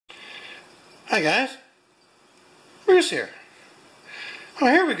Hi guys, Bruce here. Oh,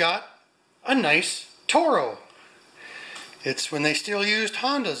 here we got a nice Toro. It's when they still used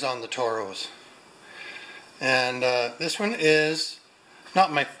Hondas on the Toros. And this one is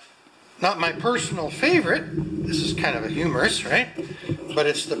not my personal favorite. This is kind of a humorous, right? But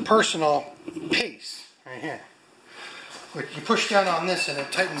it's the personal pace right here. Which you push down on this and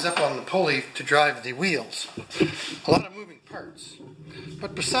it tightens up on the pulley to drive the wheels. A lot of moving parts.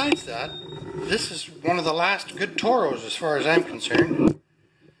 But besides that, this is one of the last good Toros as far as I'm concerned.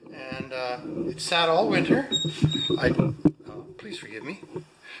 And it sat all winter. Please forgive me.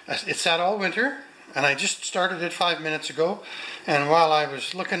 It sat all winter and I just started it 5 minutes ago. And while I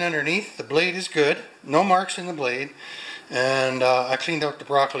was looking underneath, the blade is good. No marks in the blade. And I cleaned out the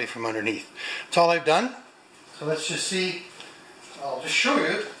broccoli from underneath. That's all I've done. So let's just see. I'll just show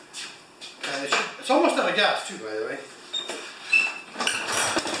you. It's almost out of gas too, by the way.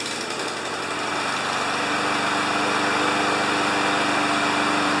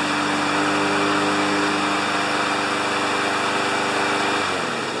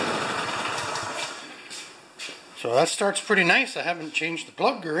 So that starts pretty nice. I haven't changed the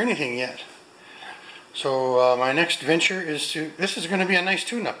plug or anything yet. So my next venture is this is going to be a nice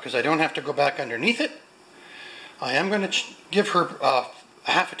tune-up because I don't have to go back underneath it. I am going to give her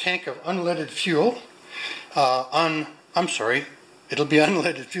half a tank of unleaded fuel. I'm sorry, it'll be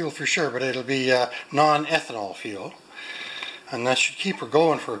unleaded fuel for sure, but it'll be non-ethanol fuel. And that should keep her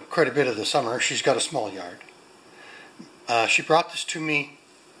going for quite a bit of the summer. She's got a small yard. She brought this to me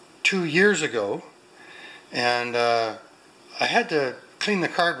 2 years ago, and I had to clean the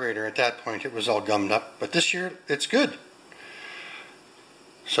carburetor at that point. It was all gummed up, but this year it's good.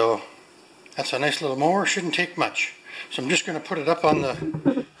 So that's a nice little mower. Shouldn't take much. So I'm just going to put it up on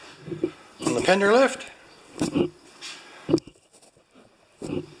the fender lift.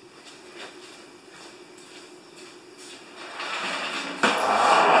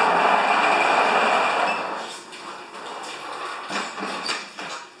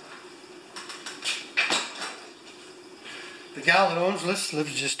 The gal that owns this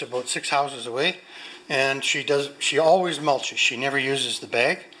lives just about 6 houses away, and she always mulches. She never uses the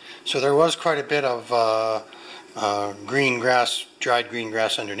bag. So there was quite a bit of green grass, dried green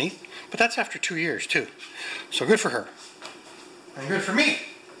grass underneath. But that's after 2 years too. So good for her. And good for me.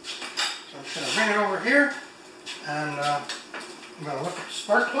 So I'm just going to bring it over here. And I'm going to look at the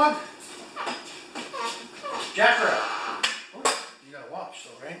spark plug. Jack her up. Oh, you got to watch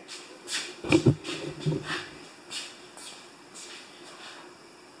though, right?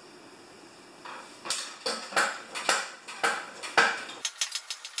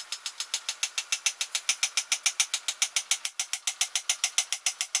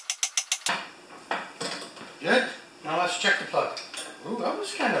 Good. Now let's check the plug. Ooh, that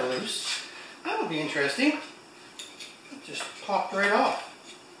was kind of loose. That'll be interesting. It just popped right off.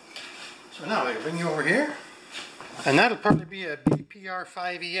 So now I bring you over here. And that'll probably be a BPR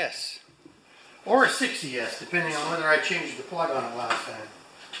 5ES. Or a 6ES, depending on whether I changed the plug on it last time.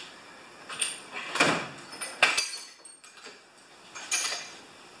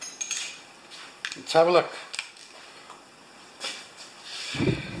 Let's have a look.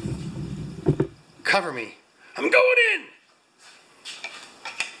 Cover me. I'm going in!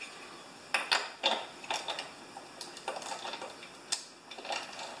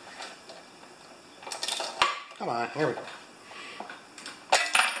 Come on, here we go.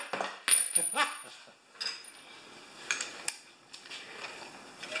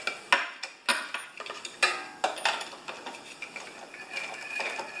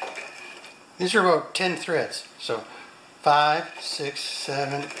 These are about 10 threads, so 5, 6,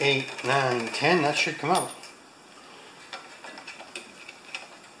 7, 8, 9, 10, that should come out.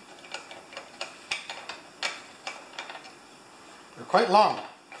 They're quite long.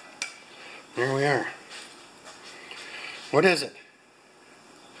 Here we are. What is it?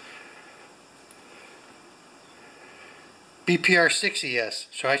 BPR 6ES.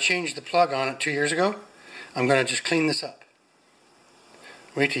 So I changed the plug on it 2 years ago. I'm going to just clean this up.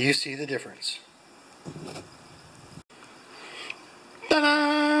 Wait till you see the difference.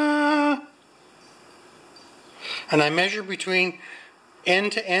 Ta-da! And I measure between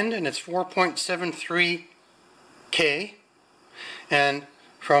end to end, and it's 4.73 K. And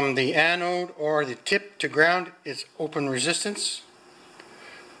from the anode or the tip to ground, it's open resistance.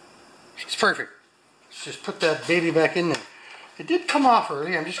 It's perfect. Let's just put that baby back in there. It did come off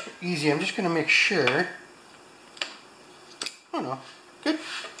early. I'm just going to make sure. Oh no, good.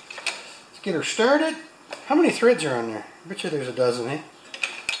 Let's get her started. How many threads are on there? I bet you there's a dozen, eh?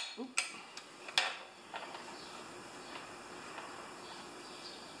 Oop.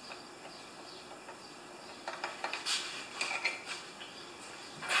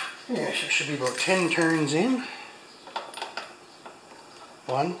 Yeah, so it should be about 10 turns in.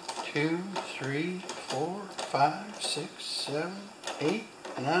 1, 2, 3, 4, 5, 6, 7, 8,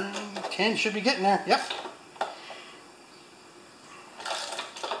 9, 10. Should be getting there. Yep.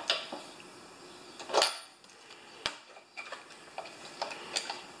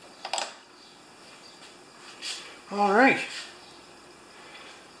 All right.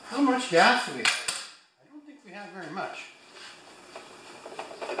 How much gas do we have? I don't think we have very much.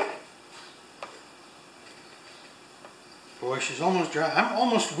 Boy, she's almost dry. I'm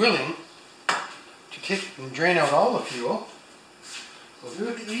almost willing to take and drain out all the fuel. We'll do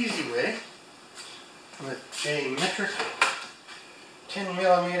it the easy way with a metric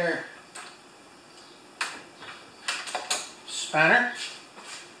 10mm spanner.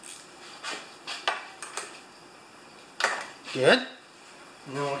 Good.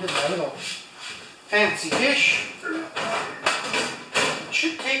 And then we'll get my little fancy dish. It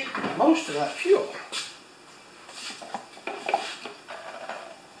should take most of that fuel.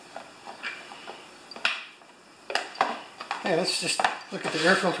 Okay, let's just look at the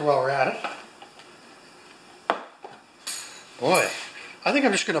air filter while we're at it. Boy, I think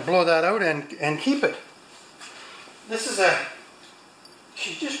I'm just going to blow that out and keep it. This is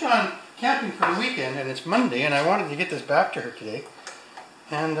she's just gone camping for the weekend and it's Monday and I wanted to get this back to her today.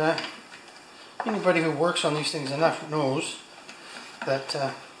 And anybody who works on these things enough knows that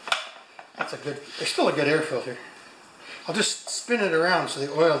it's still a good air filter. I'll just spin it around so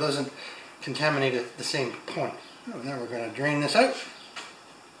the oil doesn't contaminate at the same point. Oh, now we're going to drain this out.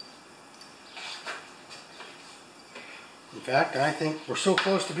 In fact, I think we're so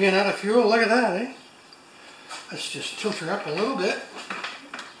close to being out of fuel. Look at that, eh? Let's just tilt her up a little bit.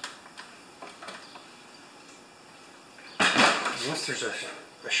 Unless there's a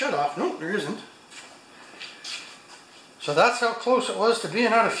shut-off. No, there isn't. So that's how close it was to being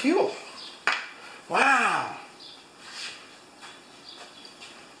out of fuel. Wow!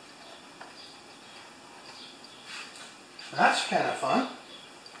 That's kind of fun.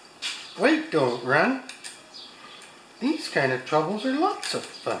 Wait, don't run. These kind of troubles are lots of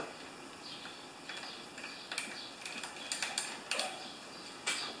fun.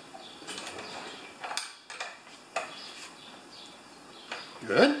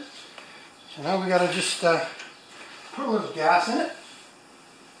 Good. So now we got to just put a little gas in it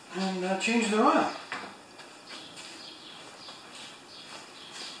and change the oil.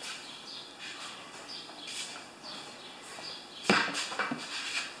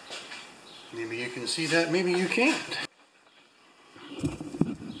 Maybe you can see that, maybe you can't.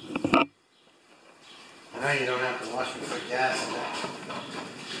 Now you don't have to watch me put gas in that.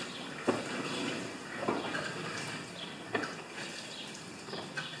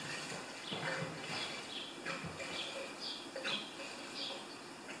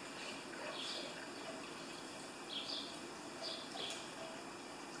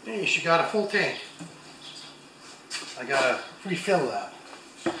 Hey, she got a full tank. I gotta refill that.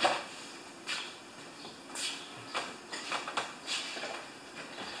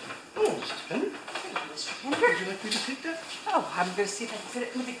 Oh, Mrs. Pender. Hey, Mr. Pender. Would you like me to take that? Oh, I'm going to see if I can fit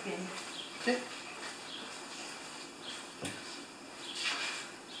it in the big bin. Okay.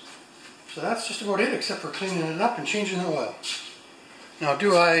 So that's just about it, except for cleaning it up and changing the oil. Now,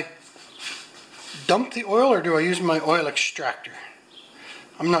 do I dump the oil or do I use my oil extractor?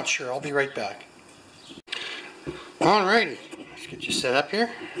 I'm not sure. I'll be right back. Alrighty, let's get you set up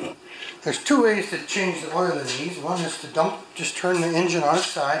here. There's two ways to change the oil in these. One is to dump, just turn the engine on its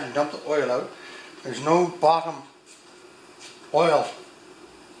side and dump the oil out. There's no bottom oil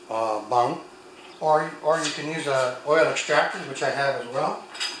bung, or you can use an oil extractor, which I have as well.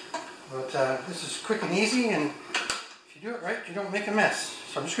 But this is quick and easy, and if you do it right, you don't make a mess.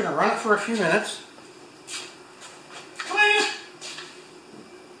 So I'm just going to run it for a few minutes.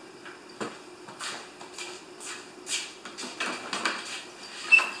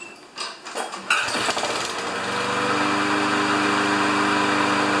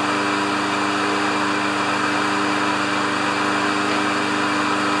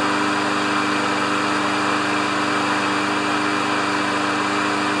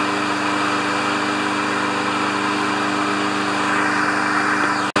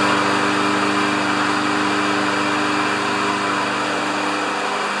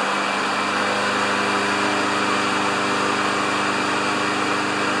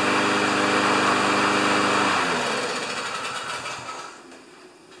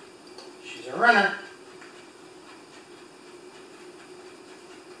 Runner.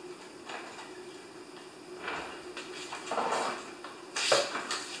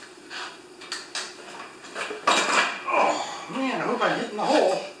 Oh man, I hope I get in the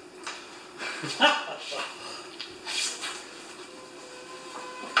hole.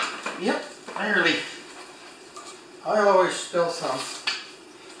 Yep, barely. I always spill some.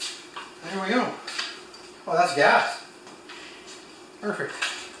 There we go. Oh, that's gas. Perfect.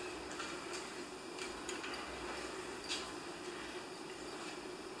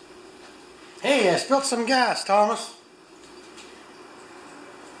 Hey, I spilled some gas, Thomas.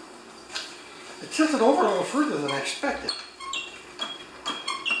 It tilted over a little further than I expected.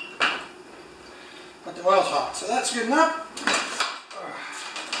 But the oil's hot, so that's good enough.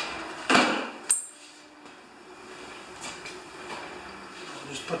 I'll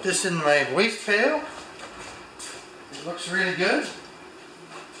just put this in my waste pail. It looks really good.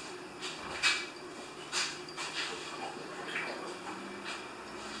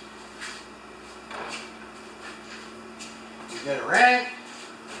 You get a rag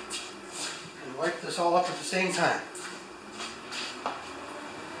and wipe this all up at the same time.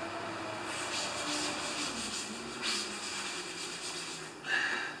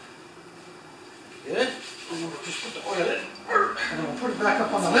 Good. And we'll just put the oil in. And we'll put it back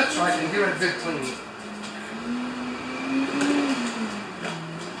up on the lip so I can give it a good clean.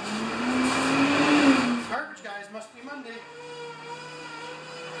 Garbage guys, must be Monday.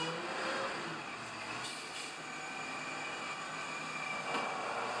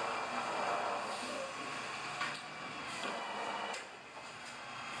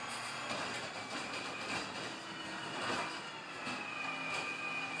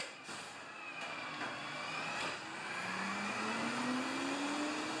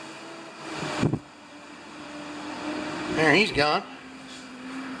 There, he's gone.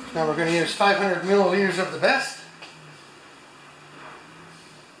 Now we're going to use 500 milliliters of the best.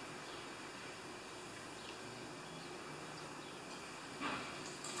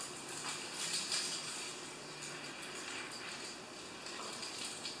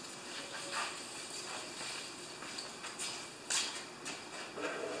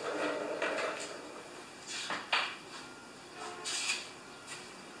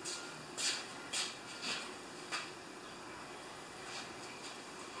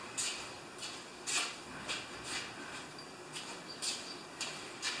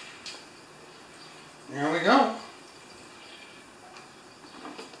 There we go.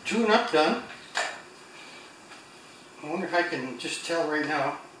 Tune up done. I wonder if I can just tell right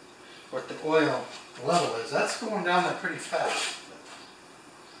now what the oil level is. That's going down there pretty fast.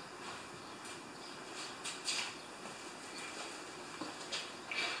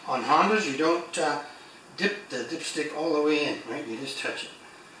 On Hondas, you don't dip the dipstick all the way in, right? You just touch it.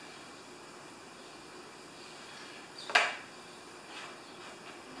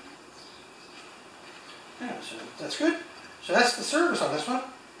 Yeah, so that's good. So that's the service on this one.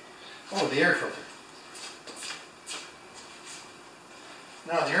 Oh, the air filter.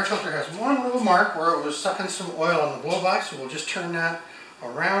 Now the air filter has one little mark where it was sucking some oil on the blow by, so we'll just turn that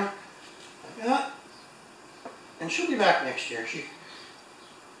around like that. And she'll be back next year.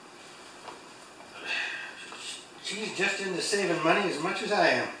 She's just into saving money as much as I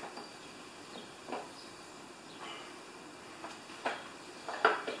am.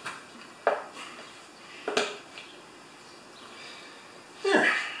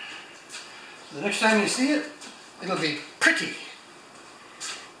 There. The next time you see it, it'll be pretty.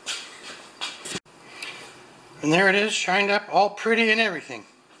 And there it is, shined up, all pretty and everything.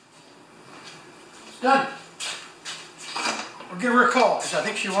 It's done. I'll give her a call because I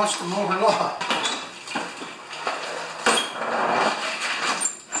think she wants to mow her lawn.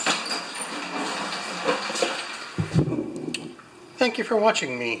 Thank you for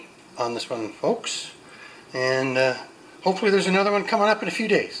watching me on this one, folks. And hopefully there's another one coming up in a few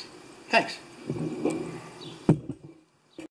days. Thanks.